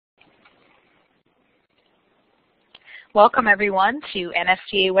Welcome everyone to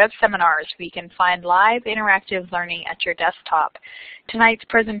NSTA Web Seminars, where you can find live interactive learning at your desktop. Tonight's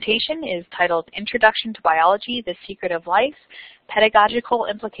presentation is titled Introduction to Biology, The Secret of Life, Pedagogical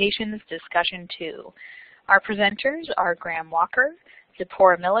Implications, Discussion 2. Our presenters are Graham Walker,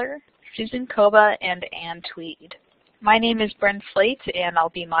 Zipporah Miller, Susan Koba, and Ann Tweed. My name is Bryn Slate, and I'll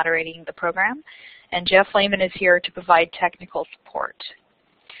be moderating the program, and Jeff Lehman is here to provide technical support.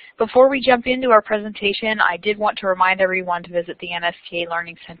 Before we jump into our presentation, I did want to remind everyone to visit the NSTA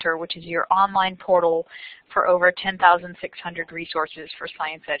Learning Center, which is your online portal for over 10,600 resources for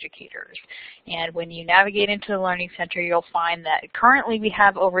science educators. And when you navigate into the Learning Center, you'll find that currently we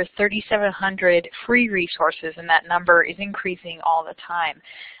have over 3,700 free resources, and that number is increasing all the time.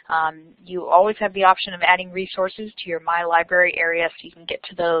 You always have the option of adding resources to your My Library area, so you can get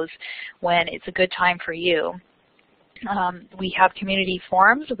to those when it's a good time for you. We have community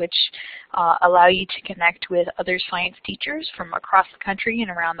forums which allow you to connect with other science teachers from across the country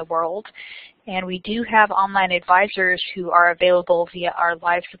and around the world. And we do have online advisors who are available via our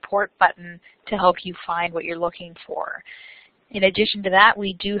live support button to help you find what you're looking for. In addition to that,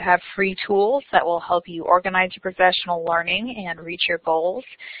 we do have free tools that will help you organize your professional learning and reach your goals.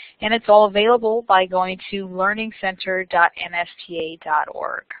 And it's all available by going to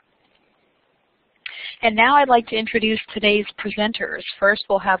learningcenter.nsta.org. And now I'd like to introduce today's presenters. First,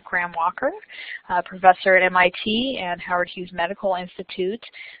 we'll have Graham Walker, professor at MIT and Howard Hughes Medical Institute.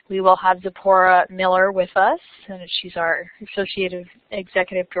 We will have Zipporah Miller with us, and she's our Associate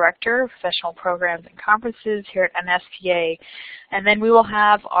Executive Director of Professional Programs and Conferences here at NSTA. And then we will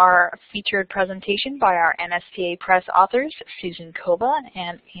have our featured presentation by our NSTA Press authors, Susan Koba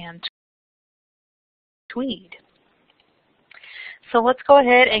and Ann Tweed. So let's go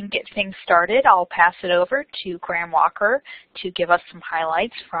ahead and get things started. I'll pass it over to Graham Walker to give us some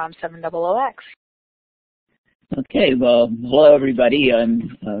highlights from 700X. Okay, well, hello everybody.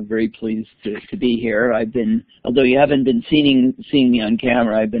 I'm very pleased to be here. Although you haven't been seeing me on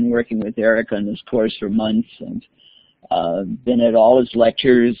camera, I've been working with Eric on this course for months, and been at all his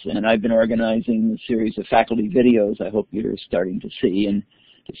lectures, and I've been organizing a series of faculty videos I hope you're starting to see. And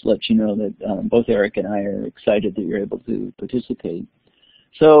just let you know that both Eric and I are excited that you're able to participate.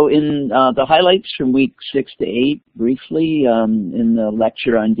 So in the highlights from week 6 to 8, briefly, in the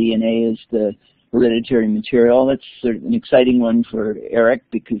lecture on DNA is the hereditary material. That's sort of an exciting one for Eric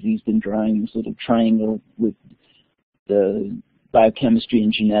because he's been drawing this little triangle with the biochemistry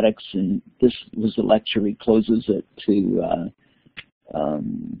and genetics, and this was the lecture he closes it to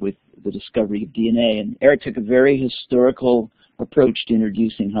with the discovery of DNA. And Eric took a very historical approach to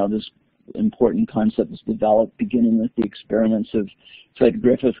introducing how this important concept was developed, beginning with the experiments of Fred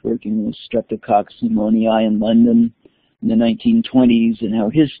Griffith working with Streptococcus pneumoniae in London in the 1920s, and how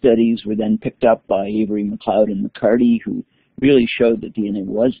his studies were then picked up by Avery, MacLeod, and McCarty, who really showed that DNA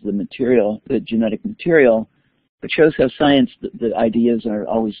was the material, the genetic material, but shows how science, the ideas are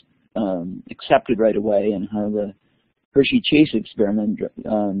always accepted right away, and how the Hershey-Chase experiment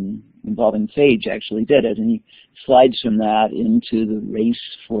involving phage actually did it. And he slides from that into the race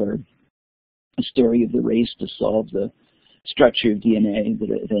for a story of the race to solve the structure of DNA that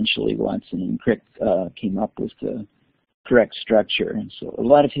eventually Watson and Crick came up with the correct structure. And so a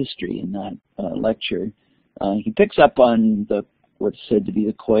lot of history in that lecture. He picks up on what's said to be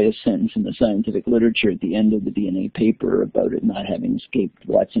the coyest sentence in the scientific literature at the end of the DNA paper about it not having escaped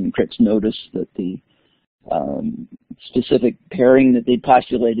Watson and Crick's notice that the specific pairing that they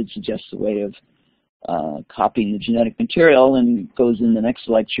postulated suggests a way of copying the genetic material, and goes in the next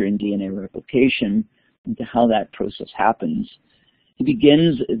lecture in DNA replication into how that process happens. He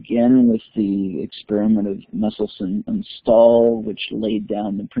begins again with the experiment of Messelson and Stahl, which laid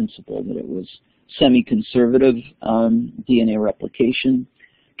down the principle that it was semi-conservative DNA replication,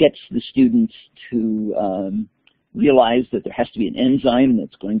 gets the students to realize that there has to be an enzyme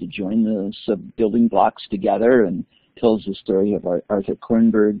that's going to join the sub-building blocks together, and tells the story of Arthur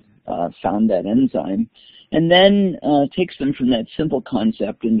Kornberg found that enzyme, and then takes them from that simple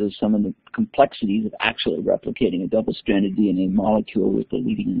concept into some of the complexities of actually replicating a double-stranded DNA molecule with the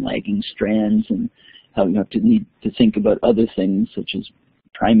leading and lagging strands, and how you have to need to think about other things such as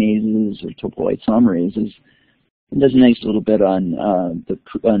primases or topoisomerases. It does a nice little bit on the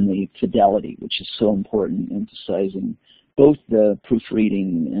fidelity, which is so important, emphasizing both the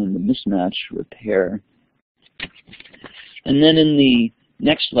proofreading and the mismatch repair. And then in the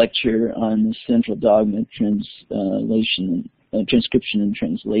next lecture on the central dogma transcription and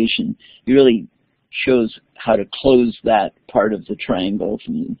translation, he really shows how to close that part of the triangle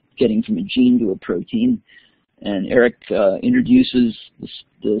from getting from a gene to a protein. And Eric introduces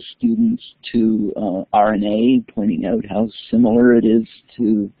the students to RNA, pointing out how similar it is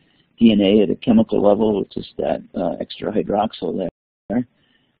to DNA at a chemical level, which is that extra hydroxyl there,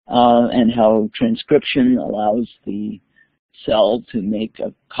 and how transcription allows the cell to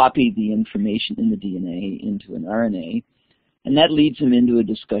copy the information in the DNA into an RNA. And that leads him into a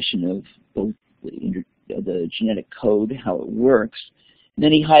discussion of both the genetic code, how it works. And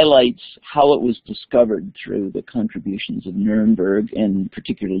then he highlights how it was discovered through the contributions of Nuremberg, and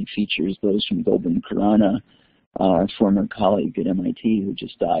particularly features those from Goban Khurana, our former colleague at MIT who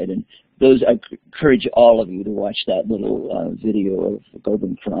just died. And I encourage all of you to watch that little video of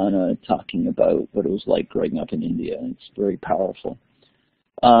Goban Khurana talking about what it was like growing up in India. It's very powerful.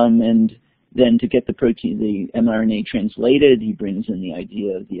 And then to get the mRNA translated, he brings in the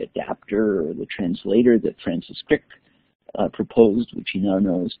idea of the adapter or the translator that Francis Crick proposed, which he now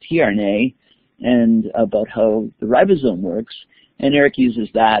knows tRNA, and about how the ribosome works. And Eric uses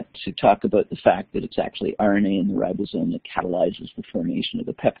that to talk about the fact that it's actually RNA in the ribosome that catalyzes the formation of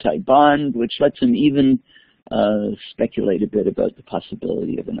the peptide bond, which lets him even speculate a bit about the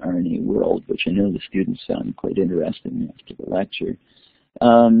possibility of an RNA world, which I know the students found quite interesting after the lecture.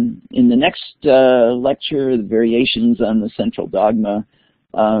 In the next lecture, the variations on the central dogma,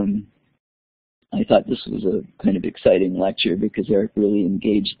 I thought this was a kind of exciting lecture because Eric really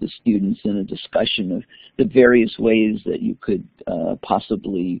engaged the students in a discussion of the various ways that you could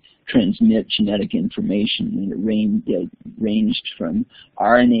possibly transmit genetic information. And it ranged from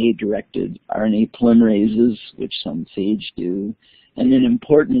RNA-directed RNA polymerases, which some phage do, and then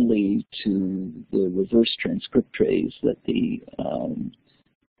importantly to the reverse transcriptase that the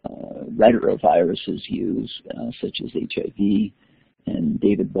retroviruses use, such as HIV. And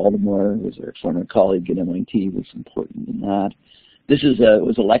David Baltimore, who was our former colleague at MIT, was important in that. This was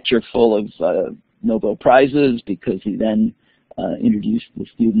a lecture full of Nobel Prizes because he then introduced the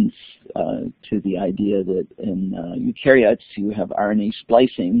students to the idea that in eukaryotes you have RNA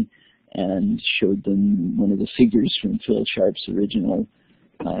splicing, and showed them one of the figures from Phil Sharp's original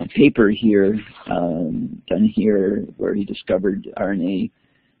paper here, done here, where he discovered RNA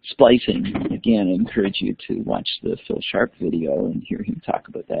splicing. Again, I encourage you to watch the Phil Sharp video and hear him talk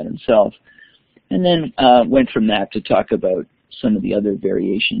about that himself. And then went from that to talk about some of the other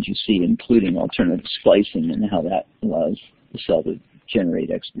variations you see, including alternative splicing and how that allows the cell to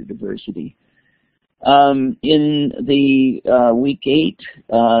generate extra diversity. In the week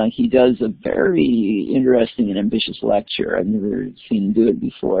 8, he does a very interesting and ambitious lecture. I've never seen him do it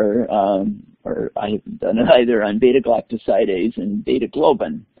before, or I haven't done it either, on beta-galactosidase and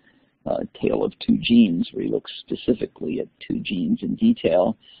beta-globin, tale of two genes, where he looks specifically at two genes in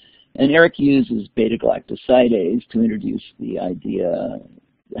detail. And Eric uses beta-galactosidase to introduce the idea,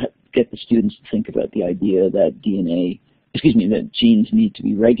 get the students to think about the idea that that genes need to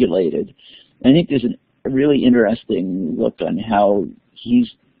be regulated. And I think there's a really interesting look on how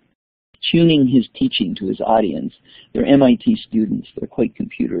he's tuning his teaching to his audience. They're MIT students. They're quite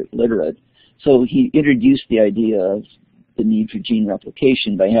computer literate. So he introduced the idea of the need for gene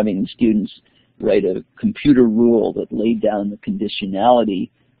replication by having the students write a computer rule that laid down the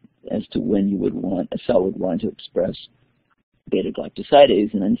conditionality as to when a cell would want to express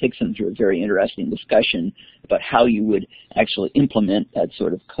beta-galactosidase, and then takes them through a very interesting discussion about how you would actually implement that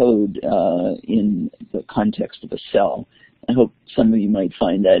sort of code in the context of a cell. I hope some of you might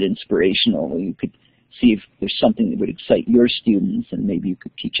find that inspirational. You could see if there's something that would excite your students, and maybe you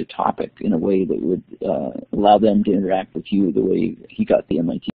could teach a topic in a way that would allow them to interact with you the way he got the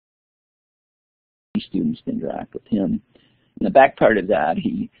MIT students to interact with him. In the back part of that,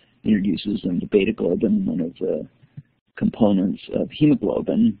 he introduces them to beta-globin, one of the components of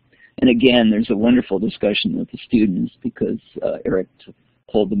hemoglobin. And again, there's a wonderful discussion with the students because Eric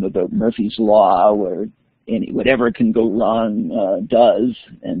told them about Murphy's Law, where whatever can go wrong does,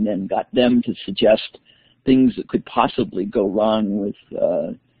 and then got them to suggest things that could possibly go wrong with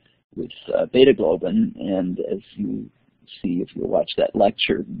beta-globin. And as you see if you watch that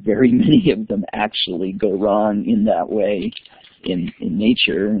lecture, very many of them actually go wrong in that way in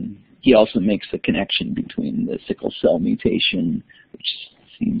nature. And he also makes the connection between the sickle cell mutation, which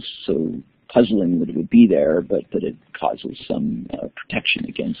seems so puzzling that it would be there, but that it causes some protection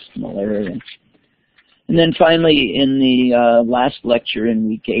against malaria. And then finally, in the last lecture in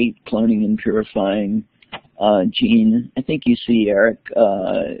week 8, cloning and purifying gene, I think you see Eric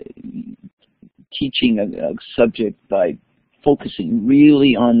teaching a subject by focusing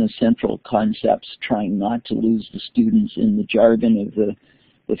really on the central concepts, trying not to lose the students in the jargon of the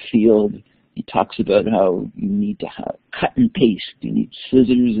field. He talks about how you need to cut and paste, you need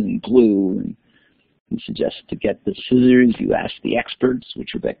scissors and glue, and he suggests to get the scissors, you ask the experts,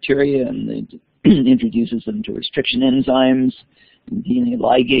 which are bacteria, and they introduces them to restriction enzymes. And DNA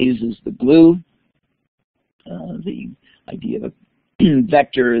ligase is the glue. The idea of a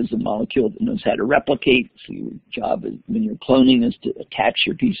vector is a molecule that knows how to replicate. So your job is, when you're cloning, is to attach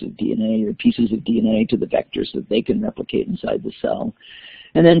your piece of DNA or pieces of DNA to the vector so that they can replicate inside the cell.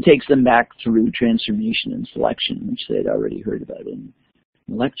 And then takes them back through transformation and selection, which they'd already heard about in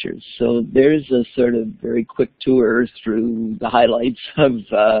lectures. So there's a sort of very quick tour through the highlights of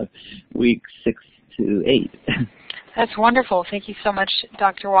week 6 to 8. That's wonderful. Thank you so much,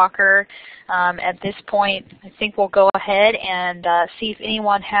 Dr. Walker. At this point, I think we'll go ahead and see if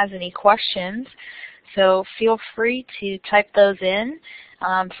anyone has any questions. So feel free to type those in,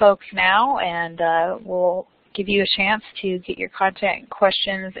 folks, now, and we'll give you a chance to get your content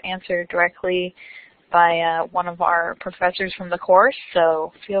questions answered directly by one of our professors from the course.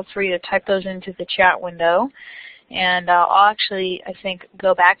 So feel free to type those into the chat window. And I'll actually, I think,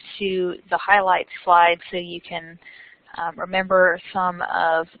 go back to the highlights slide so you can remember some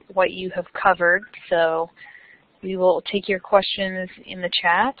of what you have covered. So we will take your questions in the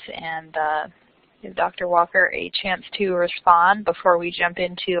chat and give Dr. Walker a chance to respond before we jump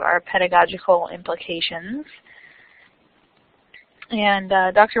into our pedagogical implications. And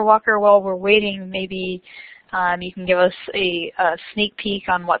Dr. Walker, while we're waiting, maybe you can give us a sneak peek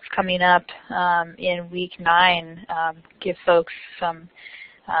on what's coming up in week 9, give folks some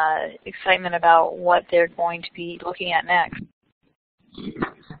excitement about what they're going to be looking at next.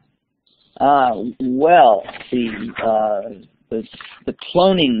 Well, the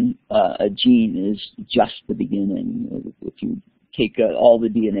cloning a gene is just the beginning. If you take all the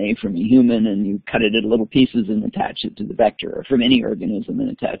DNA from a human and you cut it into little pieces and attach it to the vector, or from any organism and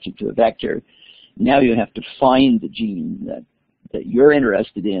attach it to a vector, now you have to find the gene that you're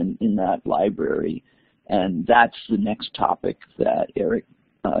interested in that library. And that's the next topic that Eric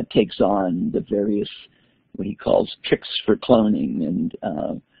takes on, the various, what he calls tricks for cloning,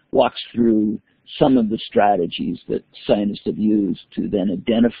 and walks through some of the strategies that scientists have used to then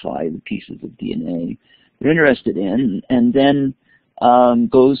identify the pieces of DNA they're interested in, and then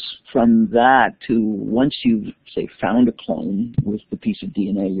goes from that to, once you've, say, found a clone with the piece of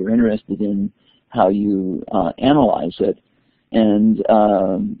DNA you're interested in, how you analyze it, and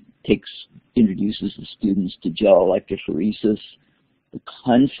introduces the students to gel electrophoresis, the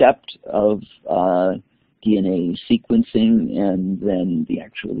concept of DNA sequencing, and then the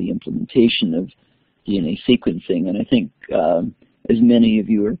implementation of DNA sequencing. And I think, as many of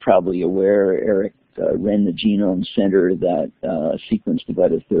you are probably aware, Eric ran the Genome Center that sequenced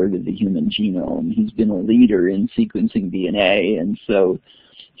about 1/3 of the human genome. He's been a leader in sequencing DNA, and so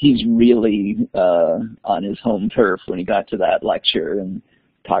he's really on his home turf when he got to that lecture and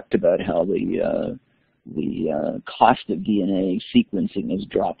talked about how the cost of DNA sequencing has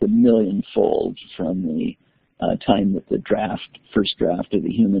dropped 1 million-fold from the time that the first draft of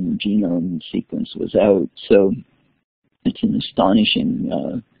the human genome sequence was out. So it's an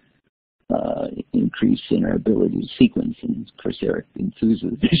astonishing increase in our ability to sequence, and of course Eric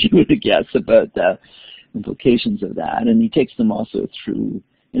enthuses, as you would guess, about the implications of that. And he takes them also through,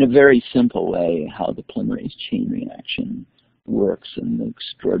 in a very simple way, how the polymerase chain reaction works and the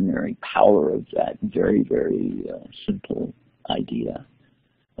extraordinary power of that very, very simple idea.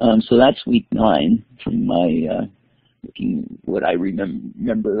 So that's week 9 from my what I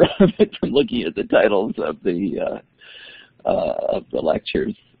remember from looking at the titles of the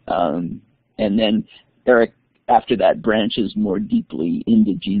lectures. And then Eric, after that, branches more deeply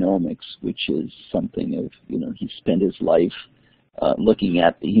into genomics, which is something of, he spent his life looking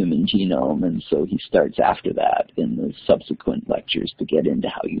at the human genome, and so he starts after that in the subsequent lectures to get into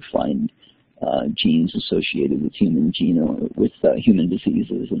how you find genes associated with human genome, with human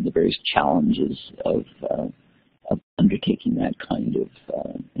diseases, and the various challenges of undertaking that kind of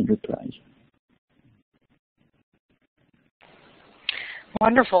enterprise.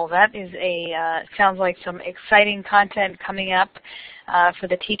 Wonderful. That is sounds like some exciting content coming up for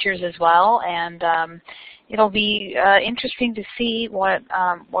the teachers as well, and it'll be interesting to see what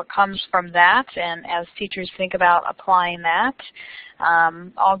comes from that, and as teachers think about applying that.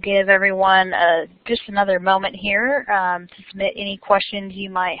 I'll give everyone just another moment here to submit any questions you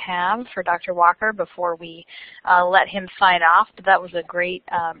might have for Dr. Walker before we let him sign off. But that was a great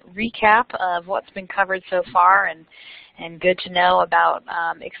recap of what's been covered so far, and good to know about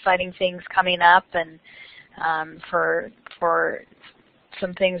exciting things coming up, and for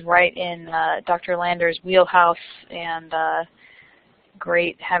some things right in Dr. Lander's wheelhouse, and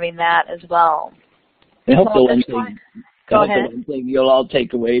great having that as well. I hope the one thing. Go ahead. The one thing you'll all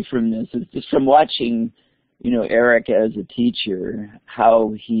take away from this is just from watching, Eric as a teacher,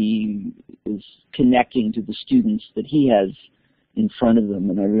 how he is connecting to the students that he has in front of them.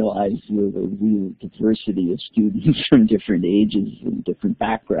 And I realize the real diversity of students from different ages and different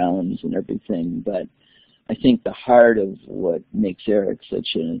backgrounds and everything. But I think the heart of what makes Eric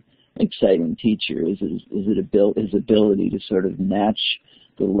such an exciting teacher is his ability to sort of match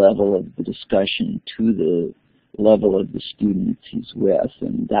the level of the discussion to the level of the students he's with,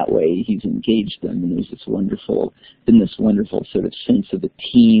 and that way he's engaged them, and there's this wonderful sort of sense of a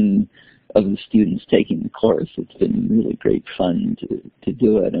team of the students taking the course. It's been really great fun to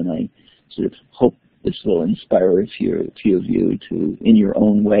do it, and I sort of hope this will inspire a few of you to, in your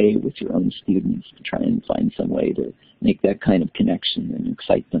own way, with your own students, to try and find some way to make that kind of connection and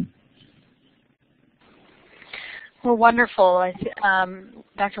excite them. Well, wonderful.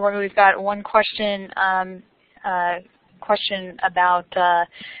 Dr. Walker, we've got one question about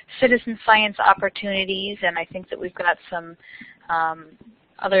citizen science opportunities, and I think that we've got some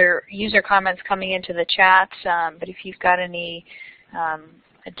other user comments coming into the chat, but if you've got any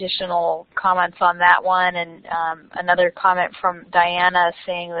additional comments on that one, and another comment from Diana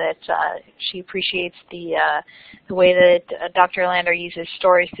saying that she appreciates the way that Dr. Lander uses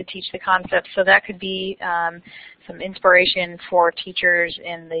stories to teach the concepts, so that could be some inspiration for teachers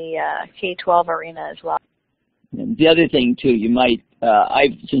in the K-12 arena as well. And the other thing too, you might,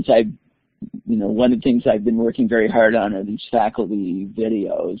 one of the things I've been working very hard on are these faculty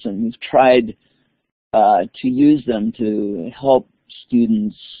videos, and we've tried to use them to help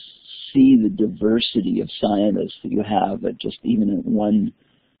students see the diversity of scientists that you have at just even at one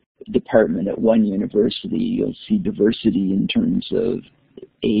department, at one university. You'll see diversity in terms of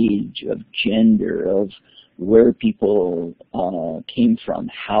age, of gender, of where people came from,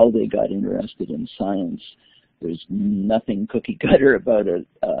 how they got interested in science. There's nothing cookie cutter about it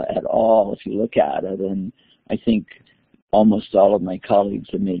at all if you look at it, and I think almost all of my colleagues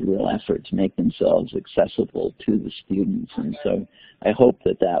have made a real effort to make themselves accessible to the students, and so I hope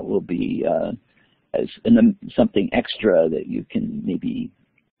that will be something extra that you can maybe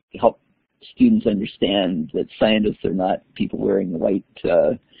help students understand, that scientists are not people wearing white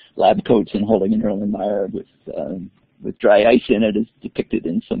lab coats and holding an Erlenmeyer with dry ice in it as depicted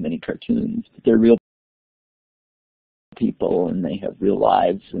in so many cartoons, but they're real people and they have real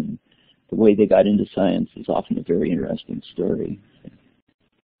lives, and the way they got into science is often a very interesting story.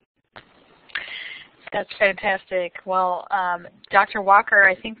 That's fantastic. Well, Dr. Walker,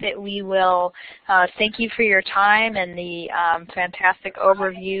 I think that we will thank you for your time and the fantastic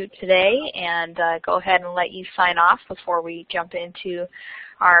overview today, and go ahead and let you sign off before we jump into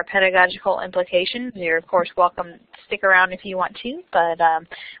our pedagogical implications. You're, of course, welcome to stick around if you want to, but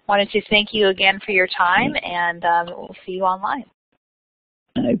wanted to thank you again for your time, and we'll see you online.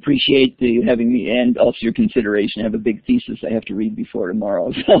 I appreciate you having me, and also your consideration. I have a big thesis I have to read before tomorrow,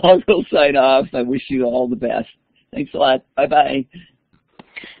 so I'll go sign off. I wish you all the best. Thanks a lot. Bye-bye.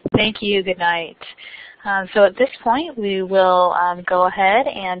 Thank you. Good night. So at this point, we will go ahead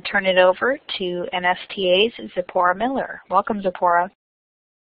and turn it over to NSTA's Zipporah Miller. Welcome, Zipporah.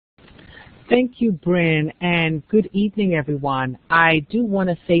 Thank you, Bryn, and good evening, everyone. I do want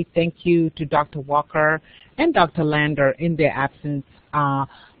to say thank you to Dr. Walker and Dr. Lander in their absence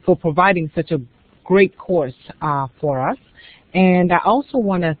for providing such a great course for us. And I also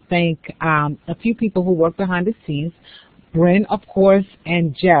want to thank a few people who work behind the scenes, Bryn, of course,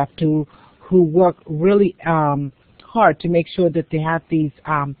 and Jeff, who work really hard to make sure that they have these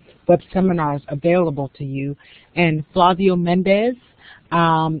web seminars available to you, and Flavio Mendez,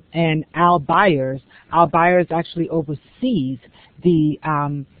 and Al Byers. Al Byers actually oversees the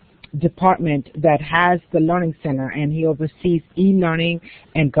department that has the Learning Center, and he oversees e-learning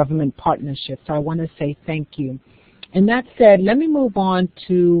and government partnerships. So I want to say thank you. And that said, let me move on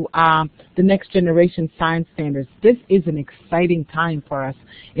to the next generation science standards. This is an exciting time for us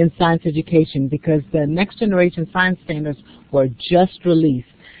in science education because the next generation science standards were just released.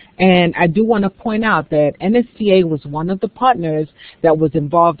 And I do want to point out that NSTA was one of the partners that was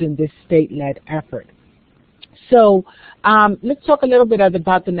involved in this state-led effort. So let's talk a little bit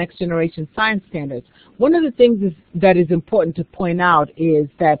about the next generation science standards. One of the things that is important to point out is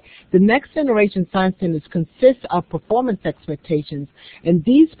that the next generation science standards consist of performance expectations, and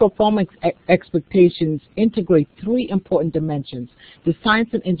these performance expectations integrate three important dimensions: the science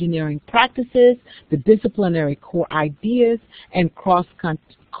and engineering practices, the disciplinary core ideas, and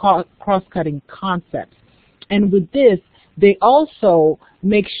cross-cutting concepts. And with this, they also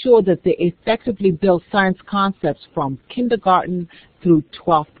make sure that they effectively build science concepts from kindergarten through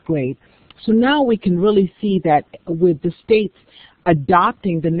 12th grade. So now we can really see that with the states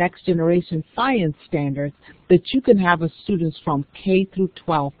adopting the next generation science standards, that you can have students from K through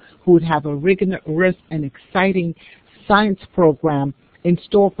 12 who would have a rigorous and exciting science program in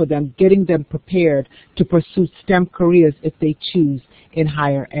store for them, getting them prepared to pursue STEM careers if they choose in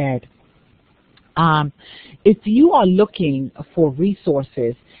higher ed. If you are looking for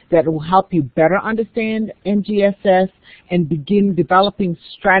resources that will help you better understand NGSS and begin developing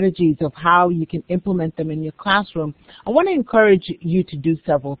strategies of how you can implement them in your classroom, I want to encourage you to do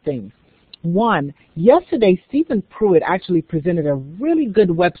several things. One, yesterday Stephen Pruitt actually presented a really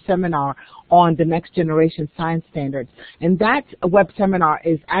good web seminar on the next generation science standards, and that web seminar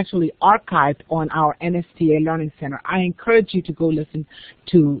is actually archived on our NSTA Learning Center. I encourage you to go listen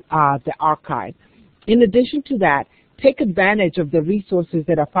to the archive. In addition to that, take advantage of the resources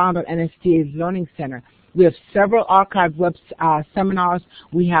that are found on NSTA's Learning Center. We have several archived web seminars.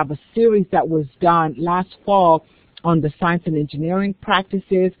 We have a series that was done last fall on the science and engineering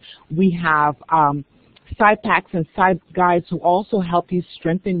practices. We have side packs and side guides who also help you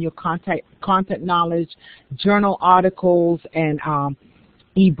strengthen your content knowledge, journal articles, and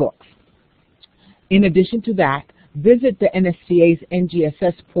ebooks. In addition to that, visit the NSCA's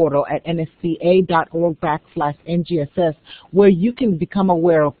NGSS portal at nsca.org/NGSS, where you can become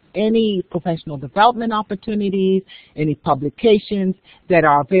aware of any professional development opportunities, any publications that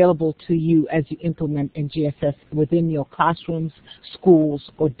are available to you as you implement NGSS within your classrooms, schools,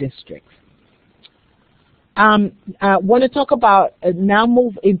 or districts. I want to talk about, now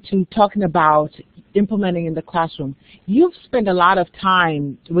move into talking about implementing in the classroom. You've spent a lot of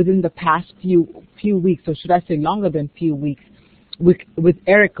time within the past few weeks, or should I say longer than few weeks, with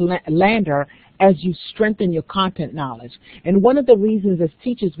Eric Lander as you strengthen your content knowledge. And one of the reasons as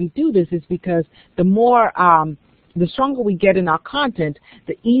teachers we do this is because the more the stronger we get in our content,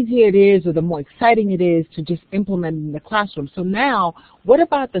 the easier it is or the more exciting it is to just implement in the classroom. So now, what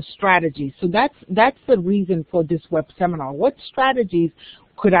about the strategies? So that's the reason for this web seminar. What strategies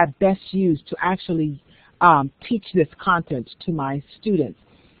could I best use to actually teach this content to my students?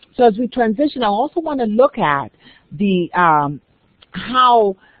 So as we transition, I also want to look at the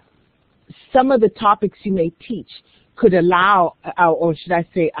how some of the topics you may teach could allow, or should I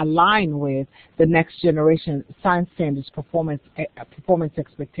say align with, the next generation science standards performance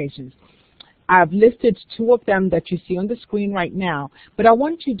expectations. I've listed two of them that you see on the screen right now, but I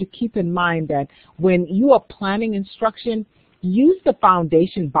want you to keep in mind that when you are planning instruction, use the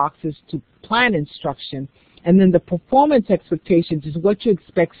foundation boxes to plan instruction, and then the performance expectations is what you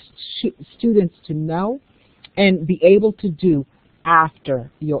expect students to know and be able to do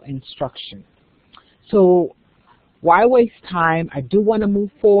after your instruction. So why waste time? I do want to move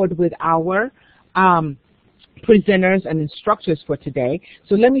forward with our presenters and instructors for today.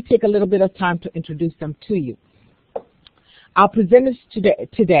 So let me take a little bit of time to introduce them to you. Our presenters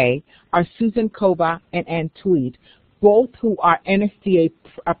today are Susan Koba and Ann Tweed, both who are NSTA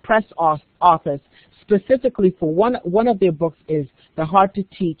press authors. Specifically for one of their books is the Hard to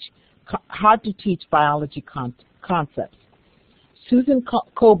Teach Biology Concepts. Susan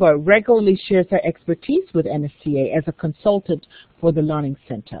Koba regularly shares her expertise with NSTA as a consultant for the Learning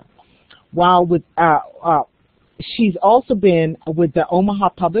Center. While with she's also been with the Omaha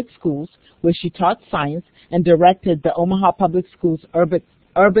Public Schools, where she taught science and directed the Omaha Public Schools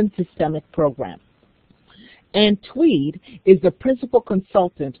Urban Systemic Program. And Tweed is the principal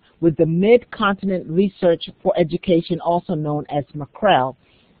consultant with the Mid-Continent Research for Education, also known as McCREL,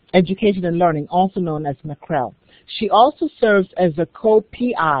 Education and Learning, also known as McCREL. She also serves as a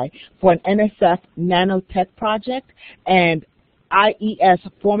co-PI for an NSF nanotech project and IES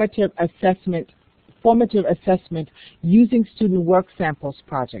formative assessment using student work samples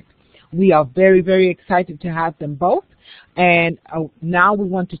project. We are very, very excited to have them both, and now we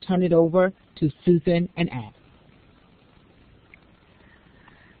want to turn it over to Susan and Ann.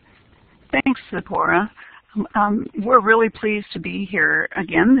 Thanks, Zipporah. We're really pleased to be here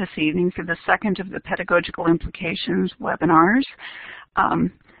again this evening for the second of the Pedagogical Implications webinars,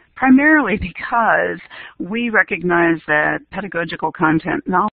 primarily because we recognize that pedagogical content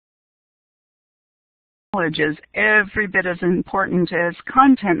knowledge is every bit as important as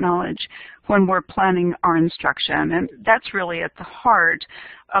content knowledge when we're planning our instruction, and that's really at the heart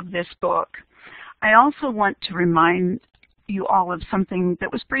of this book. I also want to remind you all of something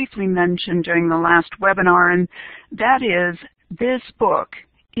that was briefly mentioned during the last webinar, and that is this book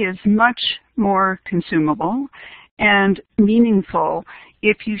is much more consumable and meaningful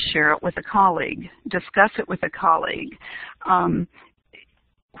if you share it with a colleague, discuss it with a colleague.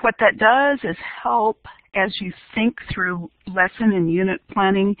 What that does is help as you think through lesson and unit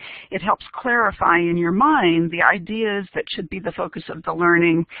planning, it helps clarify in your mind the ideas that should be the focus of the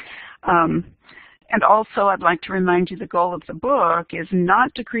learning. And also, I'd like to remind you the goal of the book is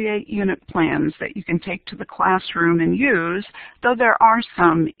not to create unit plans that you can take to the classroom and use, though there are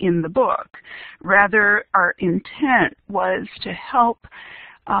some in the book. Rather, our intent was to help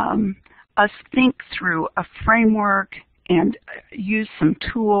us think through a framework and use some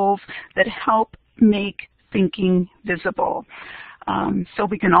tools that help make thinking visible, so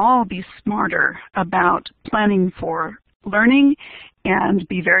we can all be smarter about planning for learning and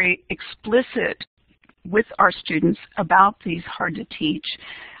be very explicit with our students about these hard-to-teach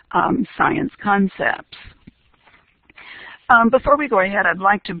science concepts. Before we go ahead, I'd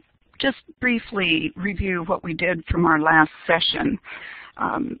like to just briefly review what we did from our last session.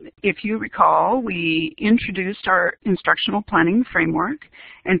 If you recall, we introduced our instructional planning framework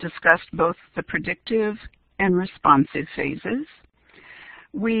and discussed both the predictive and responsive phases.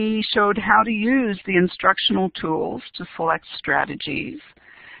 We showed how to use the instructional tools to select strategies.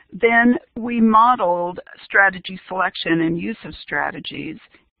 Then we modeled strategy selection and use of strategies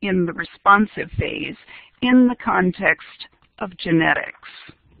in the responsive phase in the context of genetics.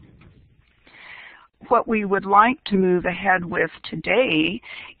 What we would like to move ahead with today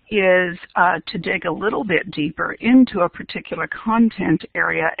is to dig a little bit deeper into a particular content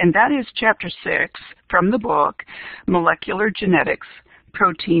area, and that is Chapter 6 from the book, Molecular Genetics,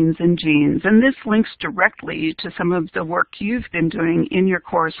 Proteins and Genes. And this links directly to some of the work you've been doing in your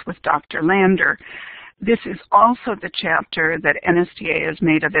course with Dr. Lander. This is also the chapter that NSTA has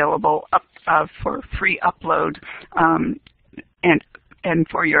made available for free upload and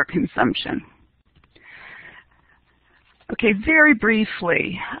for your consumption. Okay, very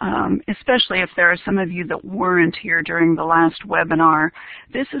briefly, especially if there are some of you that weren't here during the last webinar,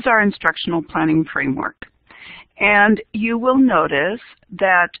 this is our instructional planning framework. And you will notice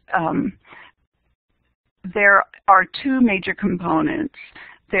that there are two major components.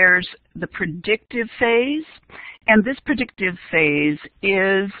 There's the predictive phase, and this predictive phase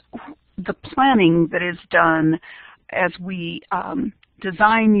is the planning that is done as we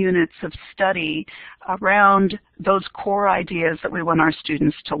design units of study around those core ideas that we want our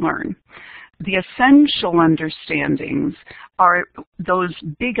students to learn. The essential understandings are those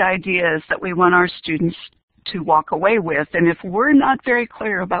big ideas that we want our students to walk away with, and if we're not very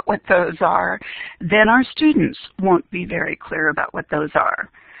clear about what those are, then our students won't be very clear about what those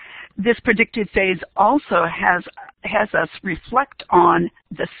are. This predictive phase also has us reflect on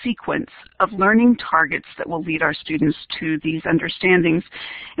the sequence of learning targets that will lead our students to these understandings.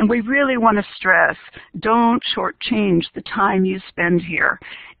 And we really want to stress, don't shortchange the time you spend here.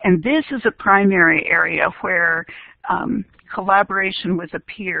 And this is a primary area where collaboration with a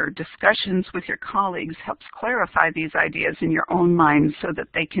peer, discussions with your colleagues helps clarify these ideas in your own mind so that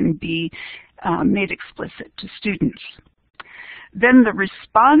they can be made explicit to students. Then the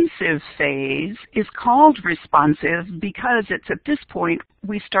responsive phase is called responsive because it's at this point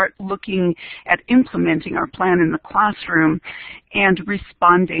we start looking at implementing our plan in the classroom and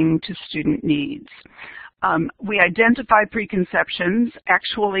responding to student needs. We identify preconceptions.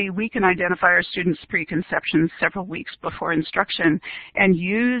 Actually, we can identify our students' preconceptions several weeks before instruction and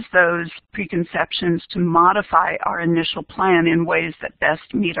use those preconceptions to modify our initial plan in ways that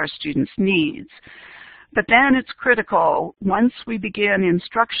best meet our students' needs. But then it's critical, once we begin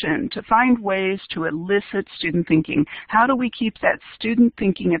instruction, to find ways to elicit student thinking. How do we keep that student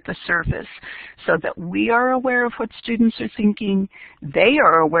thinking at the surface so that we are aware of what students are thinking, they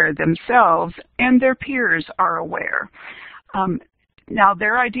are aware themselves, and their peers are aware? Now,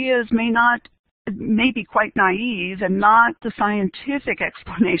 their ideas may be quite naive and not the scientific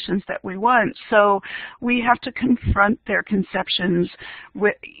explanations that we want. So we have to confront their conceptions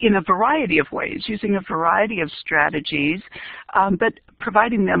in a variety of ways, using a variety of strategies, but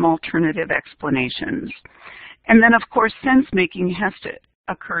providing them alternative explanations. And then, of course, sense-making has to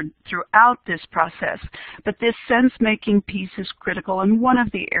occur throughout this process. But this sense-making piece is critical and one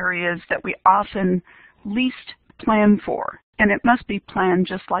of the areas that we often least plan for. And it must be planned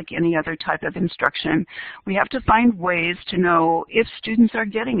just like any other type of instruction. We have to find ways to know if students are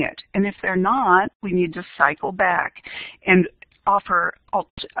getting it. And if they're not, we need to cycle back and offer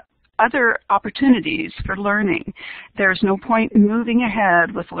other opportunities for learning. There's no point in moving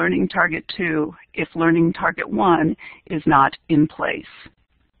ahead with Learning Target 2 if Learning Target 1 is not in place.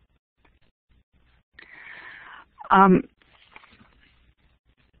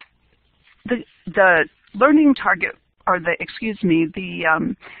 The Learning Target, or the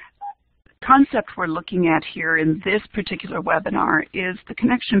concept we're looking at here in this particular webinar is the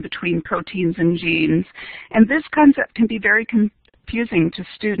connection between proteins and genes. And this concept can be very confusing to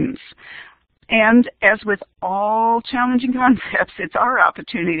students. And as with all challenging concepts, it's our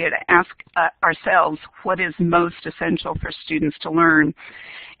opportunity to ask ourselves what is most essential for students to learn.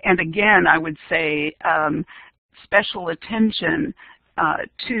 And again, I would say special attention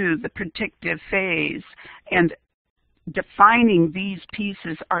to the predictive phase, and defining these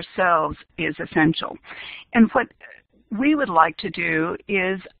pieces ourselves is essential. And what we would like to do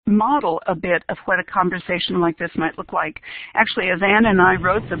is model a bit of what a conversation like this might look like. Actually, as Anna and I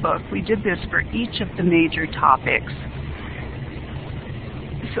wrote the book, we did this for each of the major topics.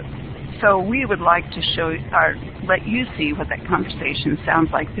 So we would like to let you see what that conversation sounds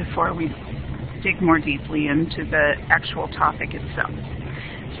like before we dig more deeply into the actual topic itself.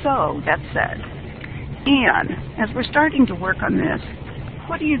 So, that said, Anne, as we're starting to work on this,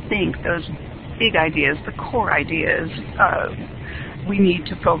 what do you think those big ideas, the core ideas, we need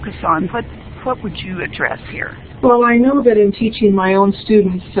to focus on? What would you address here? Well, I know that in teaching my own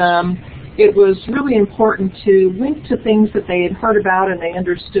students, it was really important to link to things that they had heard about and they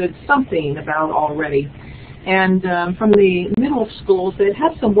understood something about already. And from the middle schools, they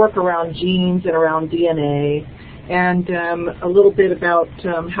had some work around genes and around DNA, and a little bit about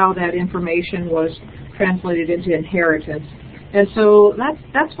how that information was translated into inheritance. And so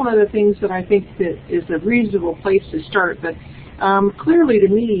that's one of the things that I think that is a reasonable place to start. But clearly to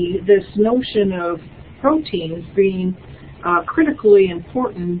me, this notion of proteins being a critically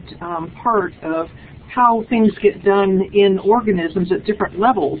important part of how things get done in organisms at different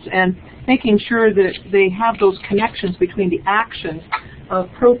levels, and making sure that they have those connections between the actions of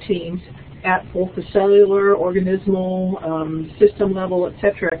proteins at both the cellular, organismal, system level,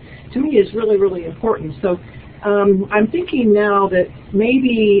 etc., to me is really, really important. So I'm thinking now that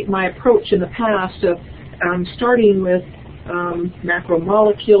maybe my approach in the past of starting with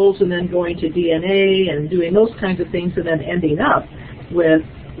macromolecules and then going to DNA and doing those kinds of things and then ending up with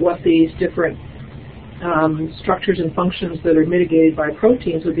what these different structures and functions that are mitigated by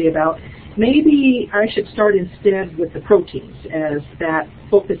proteins would be about. Maybe I should start instead with the proteins as that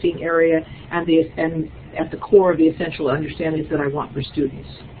focusing area and at the core of the essential understandings that I want for students.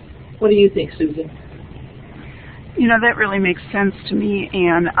 What do you think, Susan? You know, that really makes sense to me,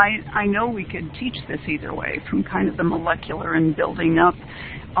 and I know we could teach this either way, from kind of the molecular and building up,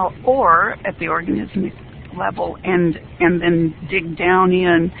 or at the organismic level, and then dig down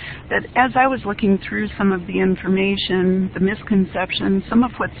in. That as I was looking through some of the information, the misconceptions, some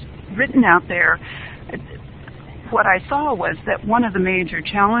of what's written out there, what I saw was that one of the major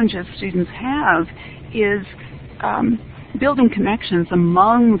challenges students have is building connections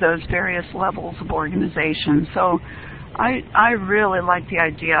among those various levels of organization. So I really like the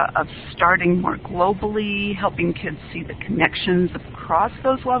idea of starting more globally, helping kids see the connections across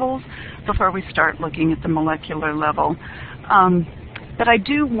those levels before we start looking at the molecular level. But I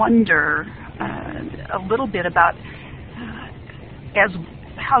do wonder a little bit about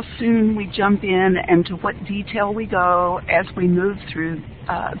how soon we jump in and to what detail we go as we move through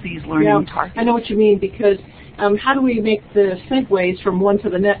these learning targets. I know what you mean, because how do we make the segues from one to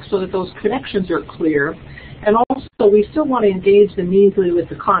the next so that those connections are clear? And also, we still want to engage them easily with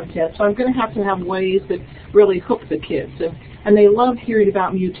the content, so I'm going to have ways that really hook the kids. And they love hearing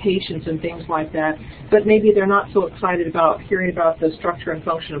about mutations and things like that, but maybe they're not so excited about hearing about the structure and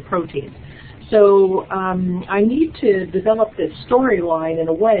function of proteins. So I need to develop this storyline in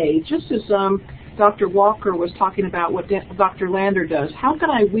a way, just as Dr. Walker was talking about what Dr. Lander does. How can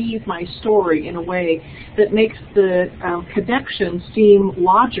I weave my story in a way that makes the connection seem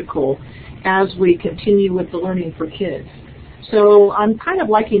logical as we continue with the learning for kids? So I'm kind of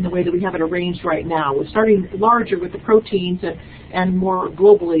liking the way that we have it arranged right now. We're starting larger with the proteins and more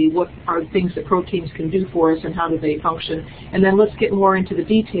globally what are the things that proteins can do for us and how do they function. And then let's get more into the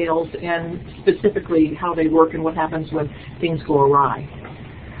details and specifically how they work and what happens when things go awry.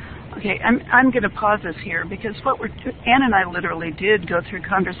 Okay, I'm going to pause this here because Ann and I literally did go through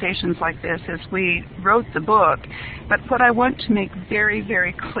conversations like this as we wrote the book. But what I want to make very,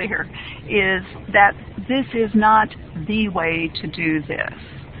 very clear is that this is not the way to do this.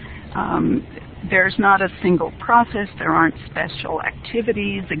 There's not a single process. There aren't special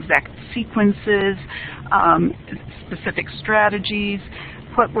activities, exact sequences, specific strategies.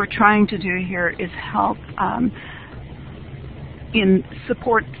 What we're trying to do here is help in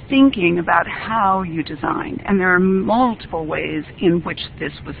support thinking about how you design. And there are multiple ways in which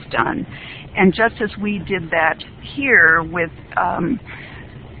this was done. And just as we did that here with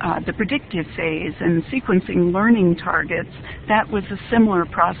the predictive phase and sequencing learning targets, that was a similar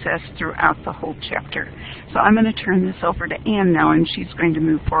process throughout the whole chapter. So I'm going to turn this over to Anne now, and she's going to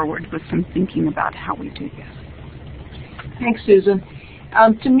move forward with some thinking about how we do this. Thanks, Susan.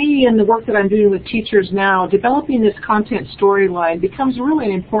 To me, in the work that I'm doing with teachers now, developing this content storyline becomes really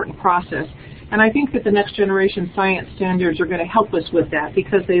an important process. And I think that the next generation science standards are going to help us with that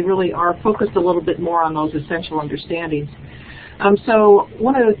because they really are focused a little bit more on those essential understandings. So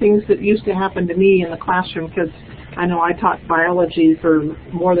one of the things that used to happen to me in the classroom, because I know I taught biology for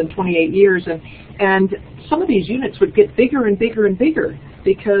more than 28 years, and some of these units would get bigger and bigger and bigger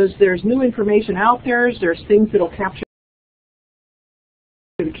because there's new information out there, there's things that will capture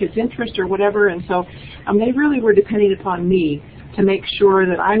the kids' interest or whatever, and so they really were depending upon me to make sure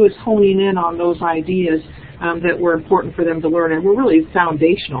that I was honing in on those ideas that were important for them to learn and were really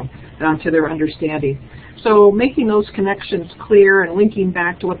foundational to their understanding. So making those connections clear and linking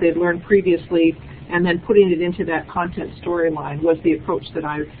back to what they'd learned previously and then putting it into that content storyline was the approach that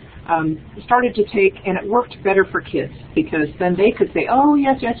I started to take, and it worked better for kids because then they could say, oh,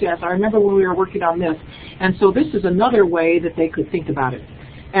 yes, yes, yes, I remember when we were working on this. And so this is another way that they could think about it.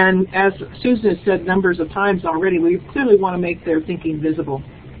 And as Susan has said numbers of times already, we clearly want to make their thinking visible.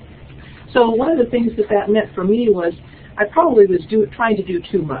 So one of the things that meant for me was I probably was trying to do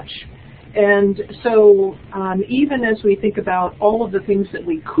too much. And so even as we think about all of the things that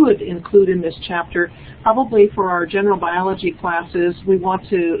we could include in this chapter, probably for our general biology classes, we want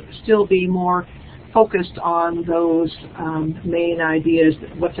to still be more focused on those main ideas,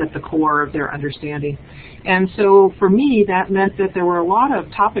 what's at the core of their understanding. And so for me, that meant that there were a lot of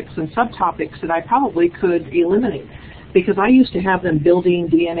topics and subtopics that I probably could eliminate, because I used to have them building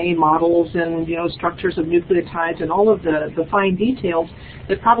DNA models and, you know, structures of nucleotides and all of the fine details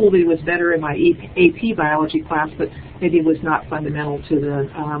that probably was better in my AP biology class, but maybe was not fundamental to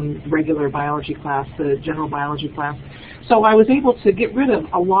the regular biology class, the general biology class. So I was able to get rid of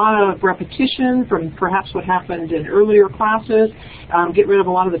a lot of repetition from perhaps what happened in earlier classes, get rid of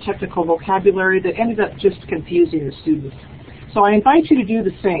a lot of the technical vocabulary that ended up just confusing the students. So I invite you to do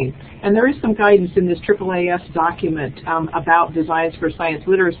the same. And there is some guidance in this AAAS document about Designs for Science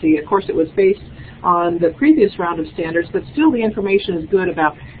Literacy. Of course, it was based on the previous round of standards, but still the information is good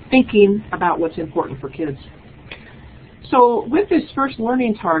about thinking about what's important for kids. So with this first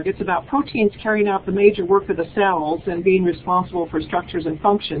learning targets about proteins carrying out the major work of the cells and being responsible for structures and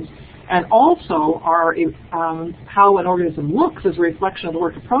functions, and also are how an organism looks as a reflection of the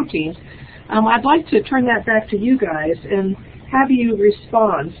work of proteins, I'd like to turn that back to you guys and have you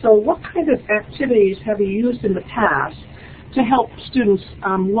respond. So what kind of activities have you used in the past to help students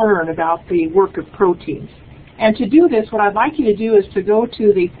learn about the work of proteins? And to do this, what I'd like you to do is to go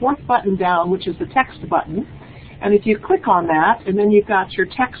to the fourth button down, which is the text button. And if you click on that, and then you've got your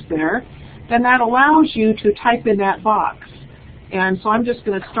text there, then that allows you to type in that box. And so I'm just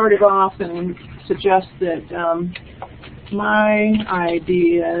going to start it off and suggest that my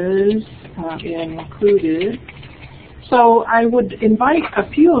ideas included. So I would invite a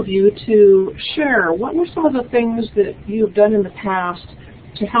few of you to share what were some of the things that you've done in the past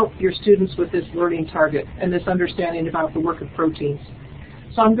to help your students with this learning target and this understanding about the work of proteins.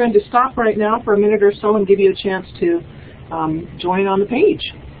 So I'm going to stop right now for a minute or so and give you a chance to join on the page.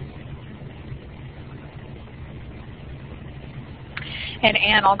 And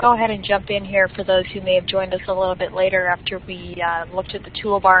Anne, I'll go ahead and jump in here for those who may have joined us a little bit later after we looked at the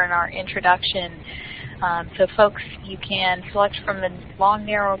toolbar in our introduction. So folks, you can select from the long,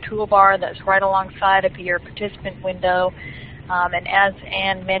 narrow toolbar that's right alongside of your participant window. And as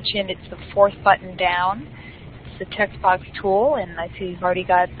Anne mentioned, it's the fourth button down. It's the text box tool, and I see you've already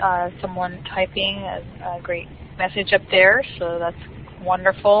got someone typing a great message up there, so that's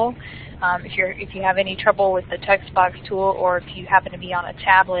wonderful. If you have any trouble with the text box tool, or if you happen to be on a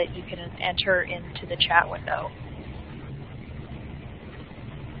tablet, you can enter into the chat window.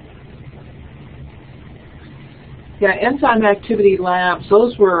 Yeah, enzyme activity labs,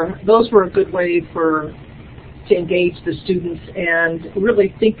 those were a good way to engage the students and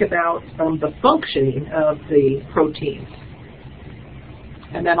really think about the functioning of the proteins.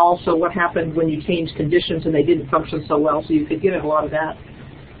 And then also what happened when you changed conditions and they didn't function so well, so you could get a lot of that.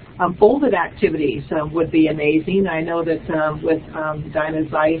 Folded activities would be amazing. I know that with Dinah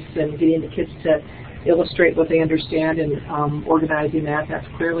Zeiss and getting the kids to illustrate what they understand and organizing that, that's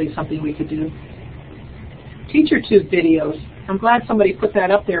clearly something we could do. TeacherTube videos. I'm glad somebody put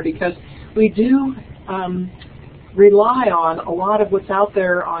that up there because we do rely on a lot of what's out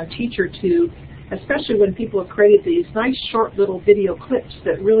there on TeacherTube, especially when people have created these nice short little video clips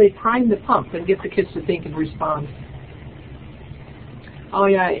that really prime the pump and get the kids to think and respond. Oh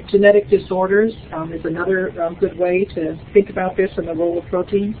yeah, genetic disorders is another good way to think about this and the role of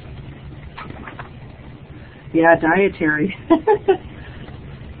proteins. Yeah, dietary.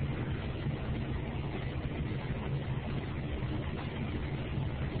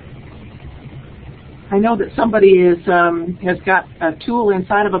 I know that somebody has got a tool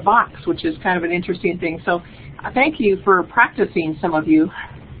inside of a box, which is kind of an interesting thing. So thank you for practicing, some of you.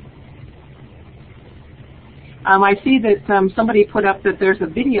 I see that somebody put up that there's a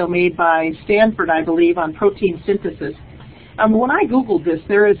video made by Stanford, I believe, on protein synthesis. When I Googled this,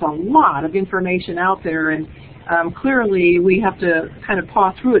 there is a lot of information out there, and clearly we have to kind of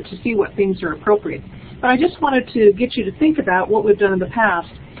paw through it to see what things are appropriate. But I just wanted to get you to think about what we've done in the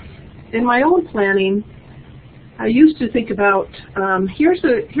past. In my own planning, I used to think about, here's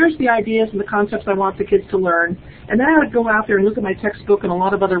the ideas and the concepts I want the kids to learn, and then I would go out there and look at my textbook and a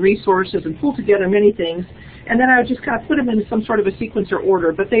lot of other resources and pull together many things, and then I would just kind of put them into some sort of a sequence or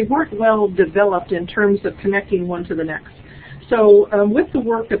order, but they weren't well developed in terms of connecting one to the next. So with the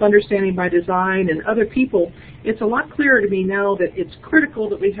work of Understanding by Design and other people, it's a lot clearer to me now that it's critical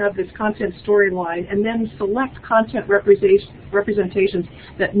that we have this content storyline and then select content representations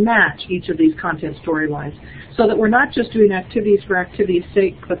that match each of these content storylines, so that we're not just doing activities for activity's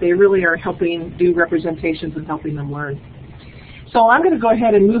sake, but they really are helping do representations and helping them learn. So I'm going to go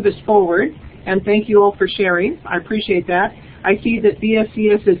ahead and move this forward, and thank you all for sharing. I appreciate that. I see that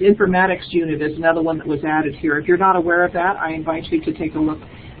BSCS's informatics unit is another one that was added here. If you're not aware of that, I invite you to take a look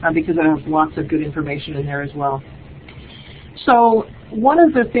because it has lots of good information in there as well. So one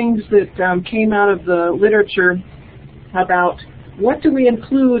of the things that came out of the literature about what do we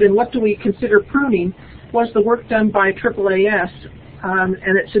include and what do we consider pruning was the work done by AAAS, and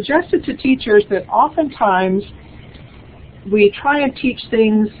it suggested to teachers that oftentimes we try and teach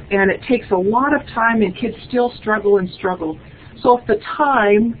things and it takes a lot of time and kids still struggle and struggle. So if the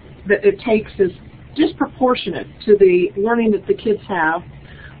time that it takes is disproportionate to the learning that the kids have,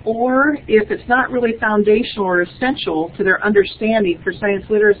 or if it's not really foundational or essential to their understanding for science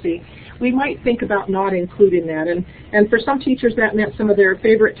literacy, we might think about not including that. And for some teachers that meant some of their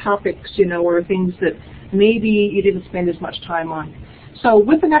favorite topics, you know, or things that maybe you didn't spend as much time on. So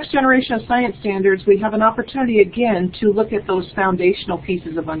with the next generation of science standards, we have an opportunity again to look at those foundational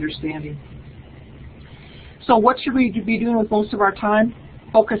pieces of understanding. So what should we be doing with most of our time?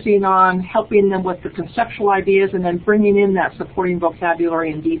 Focusing on helping them with the conceptual ideas and then bringing in that supporting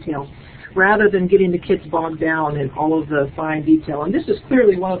vocabulary and details, rather than getting the kids bogged down in all of the fine detail. And this is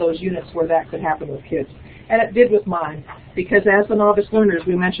clearly one of those units where that could happen with kids. And it did with mine, because as the novice learners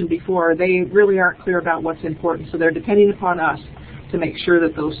we mentioned before, they really aren't clear about what's important, so they're depending upon us to make sure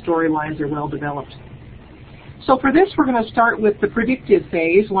that those storylines are well developed. So for this, we're going to start with the predictive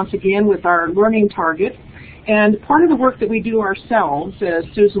phase, once again with our learning target. And part of the work that we do ourselves, as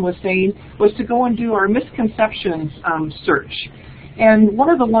Susan was saying, was to go and do our misconceptions search. And one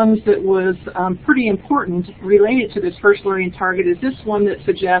of the ones that was pretty important related to this first learning target is this one that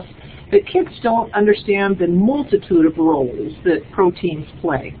suggests that kids don't understand the multitude of roles that proteins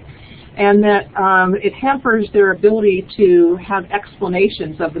play, and that it hampers their ability to have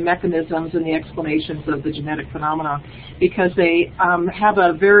explanations of the mechanisms and the explanations of the genetic phenomena, because they have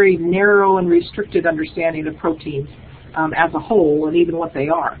a very narrow and restricted understanding of proteins as a whole, and even what they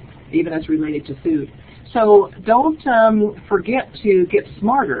are, even as related to food. So don't forget to get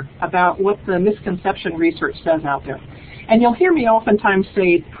smarter about what the misconception research says out there. And you'll hear me oftentimes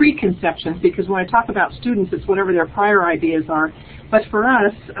say preconceptions, because when I talk about students, it's whatever their prior ideas are. But for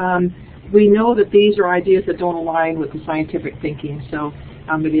us, we know that these are ideas that don't align with the scientific thinking, so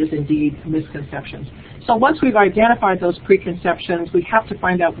it is indeed misconceptions. So once we've identified those preconceptions, we have to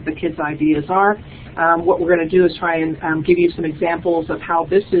find out what the kids' ideas are. What we're going to do is try and give you some examples of how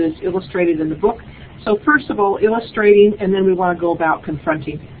this is illustrated in the book. So first of all, illustrating, and then we want to go about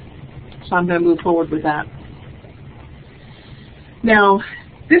confronting. So I'm going to move forward with that. Now,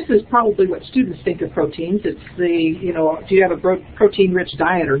 this is probably what students think of proteins. It's the, you know, do you have a protein-rich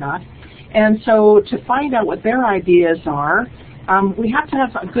diet or not? And so to find out what their ideas are, we have to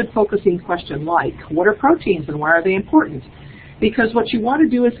have a good focusing question like, what are proteins and why are they important? Because what you want to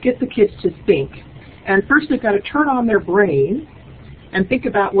do is get the kids to think. And first they've got to turn on their brain and think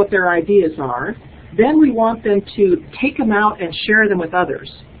about what their ideas are. Then we want them to take them out and share them with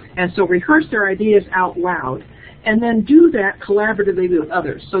others. And so rehearse their ideas out loud, and then do that collaboratively with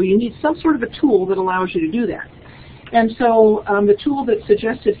others. So you need some sort of a tool that allows you to do that. And so the tool that's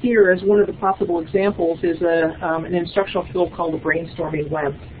suggested here as one of the possible examples is an instructional tool called the brainstorming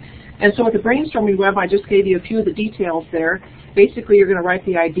web. And so with the brainstorming web, I just gave you a few of the details there. Basically, you're going to write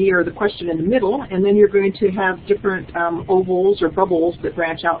the idea or the question in the middle, and then you're going to have different ovals or bubbles that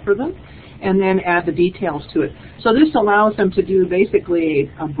branch out for them, and then add the details to it. So this allows them to do basically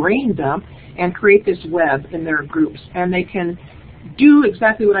a brain dump and create this web in their groups. And they can do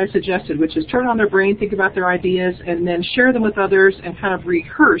exactly what I suggested, which is turn on their brain, think about their ideas, and then share them with others and kind of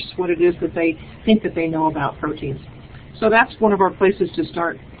rehearse what it is that they think that they know about proteins. So that's one of our places to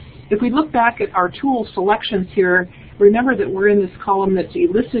start. If we look back at our tool selections here, remember that we're in this column that's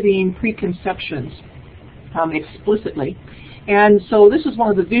eliciting preconceptions explicitly. And so this is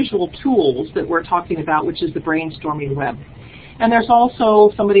one of the visual tools that we're talking about, which is the brainstorming web. And there's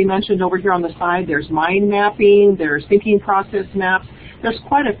also, somebody mentioned over here on the side, there's mind mapping, there's thinking process maps. There's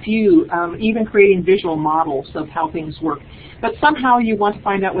quite a few, even creating visual models of how things work. But somehow you want to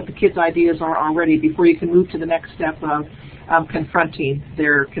find out what the kids' ideas are already before you can move to the next step of confronting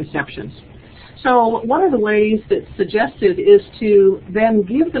their conceptions. So one of the ways that's suggested is to then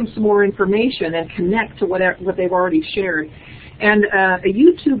give them some more information and connect to what they've already shared. And a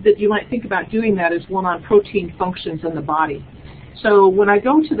YouTube that you might think about doing that is one on protein functions in the body. So when I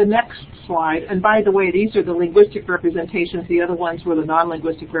go to the next slide, and by the way, these are the linguistic representations, the other ones were the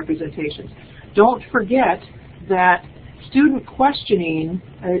non-linguistic representations. Don't forget that student questioning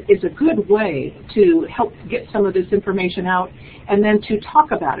is a good way to help get some of this information out and then to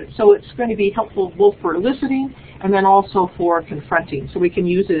talk about it. So it's going to be helpful both for eliciting and then also for confronting. So we can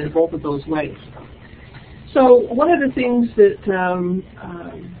use it in both of those ways. So one of the things that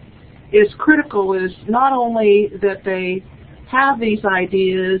is critical is not only that they have these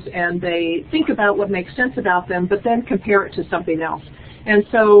ideas and they think about what makes sense about them, but then compare it to something else. And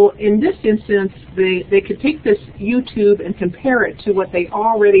so in this instance, they could take this YouTube and compare it to what they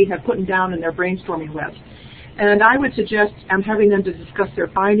already have put down in their brainstorming webs. And I would suggest having them to discuss their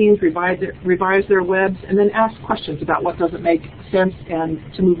findings, revise their webs, and then ask questions about what doesn't make sense and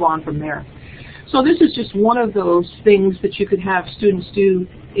to move on from there. So this is just one of those things that you could have students do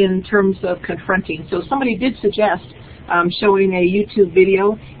in terms of confronting. So somebody did suggest showing a YouTube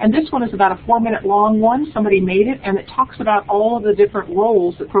video, and this one is about a 4-minute long one. Somebody made it, and it talks about all of the different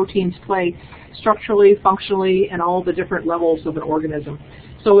roles that proteins play structurally, functionally, and all the different levels of an organism.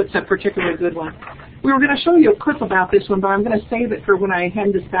 So it's a particularly good one. We were going to show you a clip about this one, but I'm going to save it for when I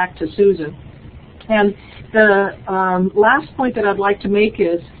hand this back to Susan. And the last point that I'd like to make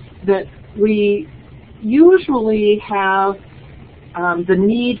is that we usually have the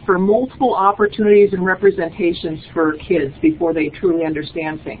need for multiple opportunities and representations for kids before they truly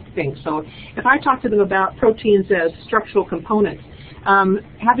understand things. So if I talk to them about proteins as structural components,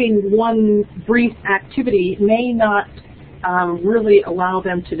 having one brief activity may not really allow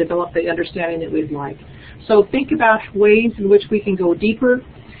them to develop the understanding that we'd like. So think about ways in which we can go deeper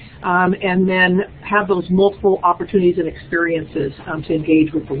and then have those multiple opportunities and experiences to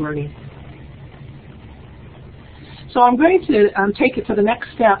engage with the learning. So I'm going to take it to the next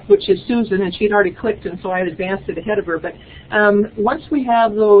step, which is Susan, and she'd already clicked, and so I had advanced it ahead of her. But once we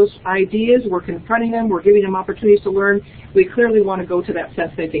have those ideas, we're confronting them, we're giving them opportunities to learn, we clearly want to go to that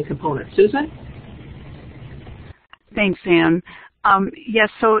sense-making component. Susan? Thanks, Anne. Yes,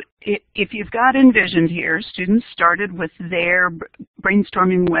 so if you've got envisioned here, students started with their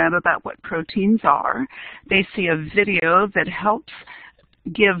brainstorming web about what proteins are. They see a video that helps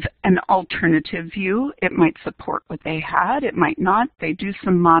give an alternative view. It might support what they had, it might not. They do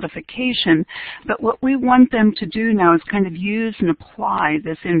some modification. But what we want them to do now is kind of use and apply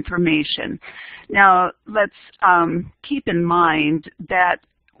this information. Now, let's keep in mind that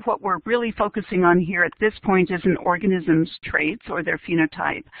what we're really focusing on here at this point is an organism's traits or their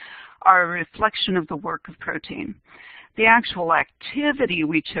phenotype are a reflection of the work of protein. The actual activity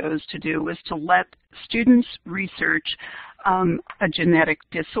we chose to do was to let students research a genetic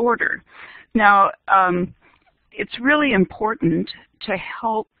disorder. Now, it's really important to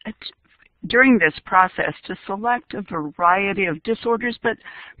help during this process to select a variety of disorders, but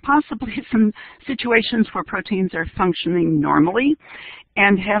possibly some situations where proteins are functioning normally,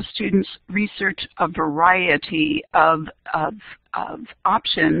 and have students research a variety of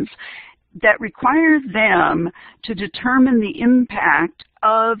options that require them to determine the impact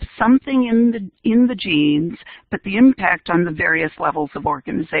of something in the genes, but the impact on the various levels of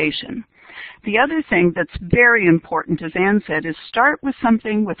organization. The other thing that's very important, as Anne said, is start with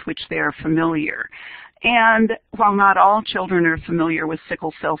something with which they are familiar. And while not all children are familiar with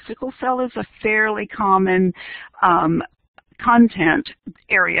sickle cell is a fairly common content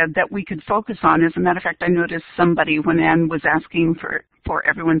area that we could focus on. As a matter of fact, I noticed somebody, when Anne was asking for for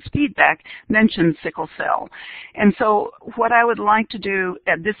everyone's feedback, mentioned sickle cell. And so what I would like to do,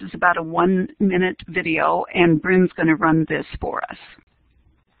 this is about a 1-minute video, and Bryn's going to run this for us.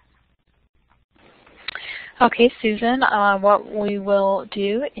 Okay, Susan, what we will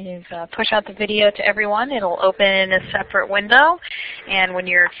do is push out the video to everyone. It'll open in a separate window, and when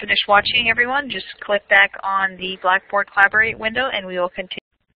you're finished watching, everyone, just click back on the Blackboard Collaborate window, and we will continue.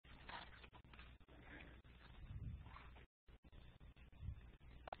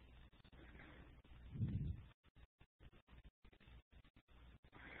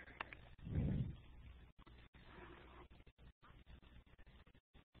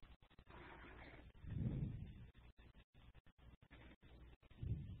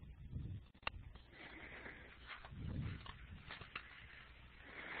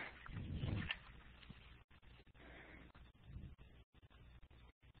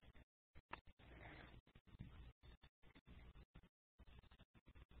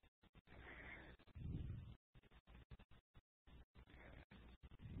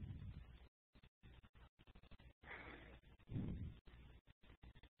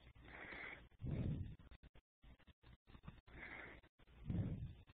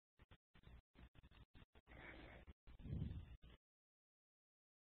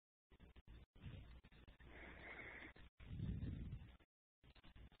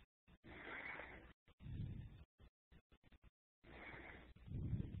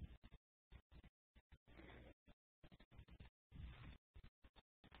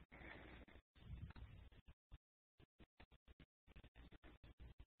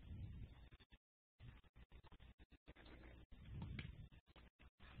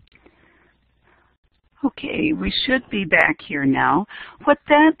 Okay, we should be back here now. What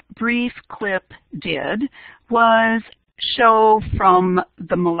that brief clip did was show from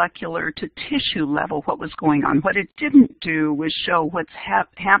the molecular to tissue level what was going on. What it didn't do was show what's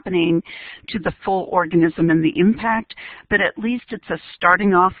happening to the full organism and the impact, but at least it's a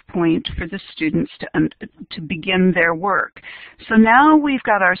starting off point for the students to begin their work. So now we've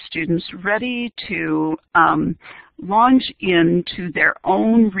got our students ready to launch into their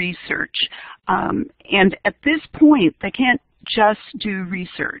own research. And at this point, they can't just do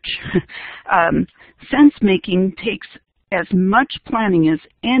research. Sense making takes as much planning as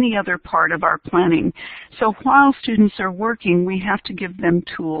any other part of our planning. So while students are working, we have to give them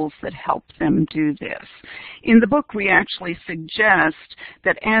tools that help them do this. In the book, we actually suggest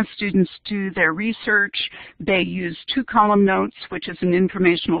that as students do their research, they use 2-column notes, which is an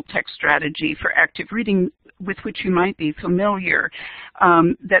informational text strategy for active reading with which you might be familiar,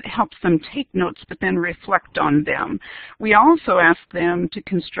 that helps them take notes but then reflect on them. We also ask them to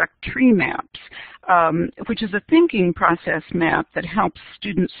construct tree maps, which is a thinking process map that helps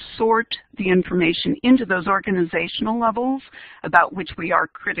students sort the information into those organizational levels about which we are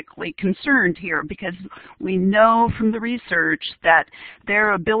critically concerned here, because we know from the research that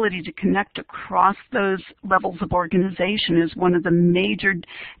their ability to connect across those levels of organization is one of the major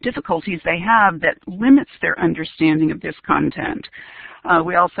difficulties they have that limits their understanding of this content.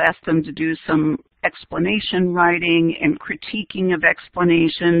 We also ask them to do some explanation writing and critiquing of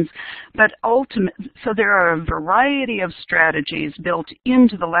explanations, but so there are a variety of strategies built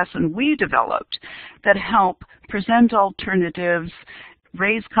into the lesson we developed that help present alternatives,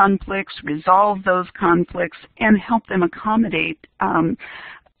 raise conflicts, resolve those conflicts, and help them accommodate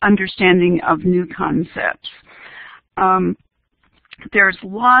understanding of new concepts. There's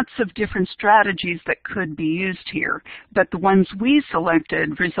lots of different strategies that could be used here, but the ones we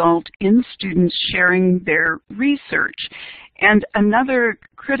selected result in students sharing their research. And another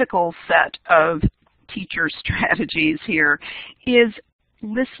critical set of teacher strategies here is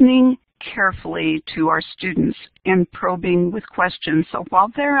listening carefully to our students and probing with questions. So while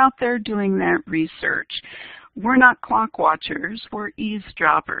they're out there doing that research, we're not clock watchers, we're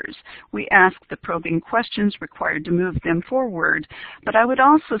eavesdroppers. We ask the probing questions required to move them forward, but I would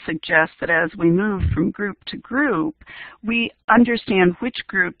also suggest that as we move from group to group, we understand which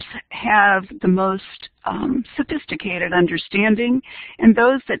groups have the most sophisticated understanding and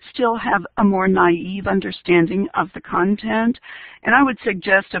those that still have a more naive understanding of the content. And I would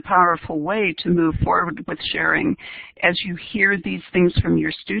suggest a powerful way to move forward with sharing as you hear these things from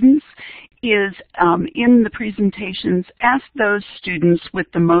your students is in the presentations, ask those students with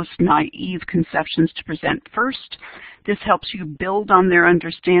the most naive conceptions to present first. This helps you build on their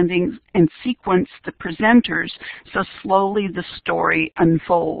understandings and sequence the presenters so slowly the story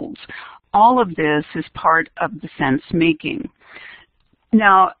unfolds. All of this is part of the sense making.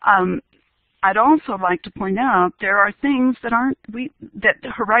 Now, I'd also like to point out there are things that that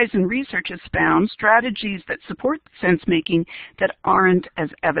Horizon Research has found, strategies that support sense-making that aren't as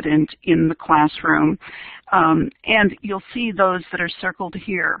evident in the classroom. And you'll see those that are circled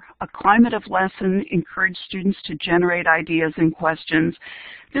here. A climate of lesson encourage students to generate ideas and questions.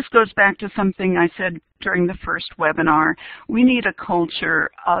 This goes back to something I said during the first webinar. We need a culture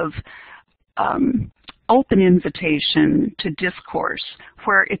of open invitation to discourse,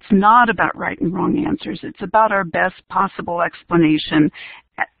 where it's not about right and wrong answers. It's about our best possible explanations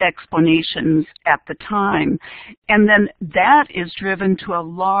at the time. And then that is driven to a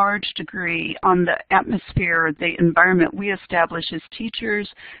large degree on the atmosphere, the environment we establish as teachers,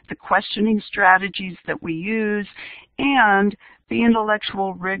 the questioning strategies that we use, and the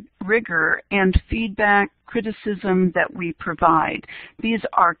intellectual rigor and feedback, criticism that we provide. These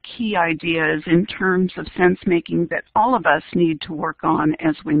are key ideas in terms of sense-making that all of us need to work on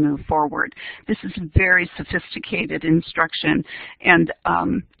as we move forward. This is very sophisticated instruction, and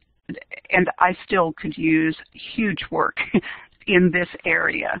I still could use huge work in this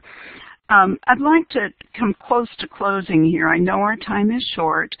area. I'd like to come close to closing here. I know our time is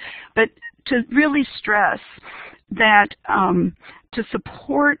short, but to really stress that to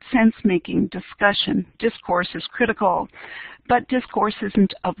support sense-making discussion, discourse is critical, but discourse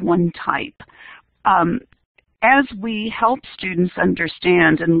isn't of one type. As we help students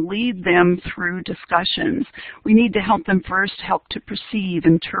understand and lead them through discussions, we need to help them first help to perceive,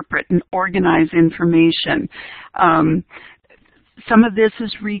 interpret, and organize information. Some of this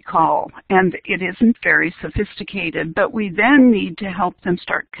is recall, and it isn't very sophisticated, but we then need to help them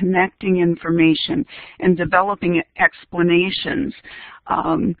start connecting information and developing explanations,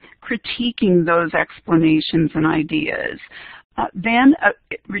 critiquing those explanations and ideas. Then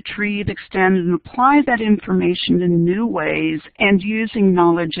retrieve, extend, and apply that information in new ways and using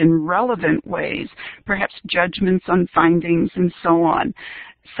knowledge in relevant ways, perhaps judgments on findings and so on.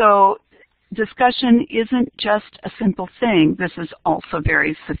 So discussion isn't just a simple thing. This is also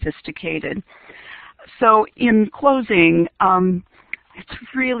very sophisticated. So in closing,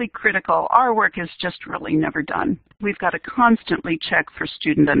 it's really critical. Our work is just really never done. We've got to constantly check for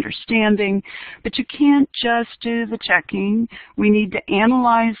student understanding, but you can't just do the checking. We need to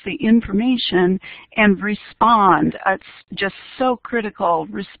analyze the information and respond. It's just so critical,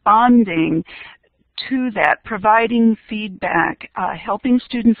 responding to that, providing feedback, helping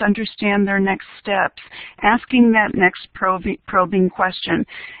students understand their next steps, asking that next probing question.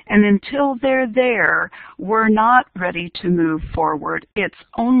 And until they're there, we're not ready to move forward. It's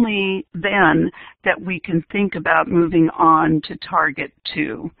only then that we can think about moving on to target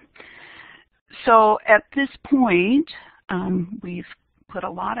 2. So at this point, we've put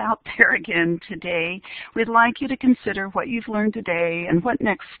a lot out there again today. We'd like you to consider what you've learned today and what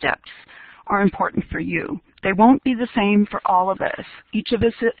next steps are important for you. They won't be the same for all of us. Each of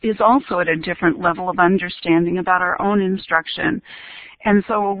us is also at a different level of understanding about our own instruction. And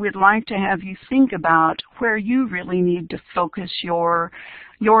so we'd like to have you think about where you really need to focus your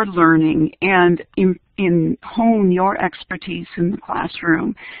learning and hone your expertise in the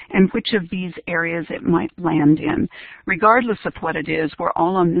classroom, and which of these areas it might land in. Regardless of what it is, we're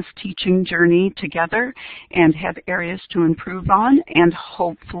all on this teaching journey together and have areas to improve on, and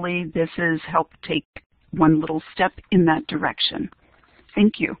hopefully this has helped take one little step in that direction.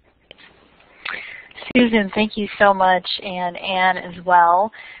 Thank you. Susan, thank you so much, and Anne as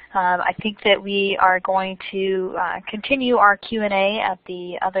well. I think that we are going to continue our Q&A at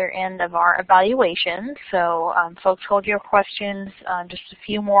the other end of our evaluation. So folks, hold your questions just a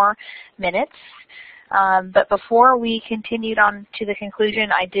few more minutes. But before we continued on to the conclusion,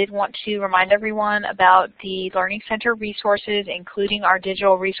 I did want to remind everyone about the Learning Center resources, including our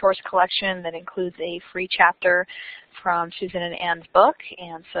digital resource collection that includes a free chapter from Susan and Anne's book.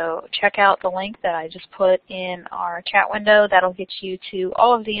 And so check out the link that I just put in our chat window. That'll get you to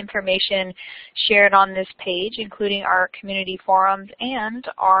all of the information shared on this page, including our community forums and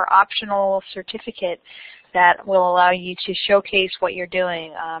our optional certificate that will allow you to showcase what you're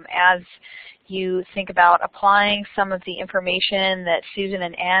doing as you think about applying some of the information that Susan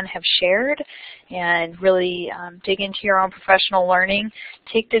and Anne have shared and really dig into your own professional learning.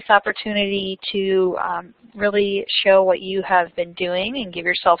 Take this opportunity to really show what you have been doing and give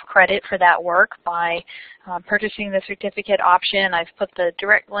yourself credit for that work by purchasing the certificate option. I've put the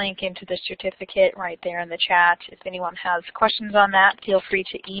direct link into the certificate right there in the chat. If anyone has questions on that, feel free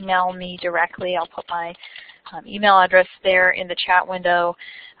to email me directly. I'll put my email address there in the chat window,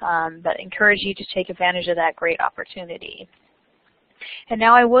 but encourage you to take advantage of that great opportunity. And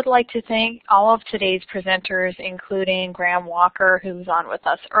now I would like to thank all of today's presenters, including Graham Walker, who was on with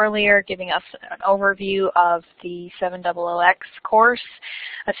us earlier, giving us an overview of the 700X course.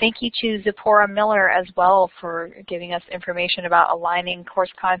 A thank you to Zipporah Miller as well for giving us information about aligning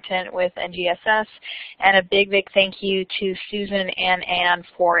course content with NGSS. And a big, big thank you to Susan and Ann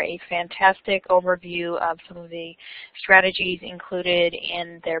for a fantastic overview of some of the strategies included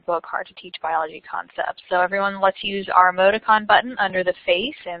in their book, Hard to Teach Biology Concepts. So everyone, let's use our emoticon button under the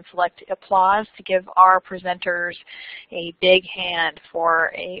face and select applause to give our presenters a big hand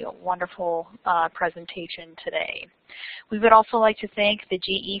for a wonderful presentation today. We would also like to thank the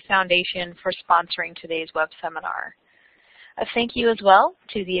GE Foundation for sponsoring today's web seminar. A thank you as well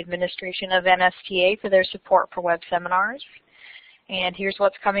to the administration of NSTA for their support for web seminars. And here's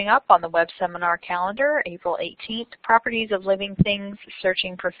what's coming up on the web seminar calendar, April 18th, Properties of Living Things,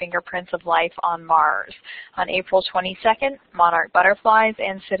 Searching for Fingerprints of Life on Mars. On April 22nd, Monarch Butterflies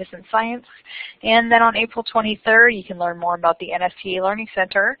and Citizen Science. And then on April 23rd, you can learn more about the NSTA Learning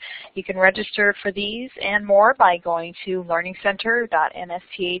Center. You can register for these and more by going to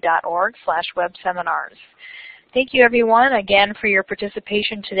learningcenter.nsta.org/webseminars. Thank you, everyone, again for your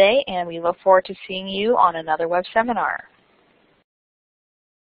participation today, and we look forward to seeing you on another web seminar.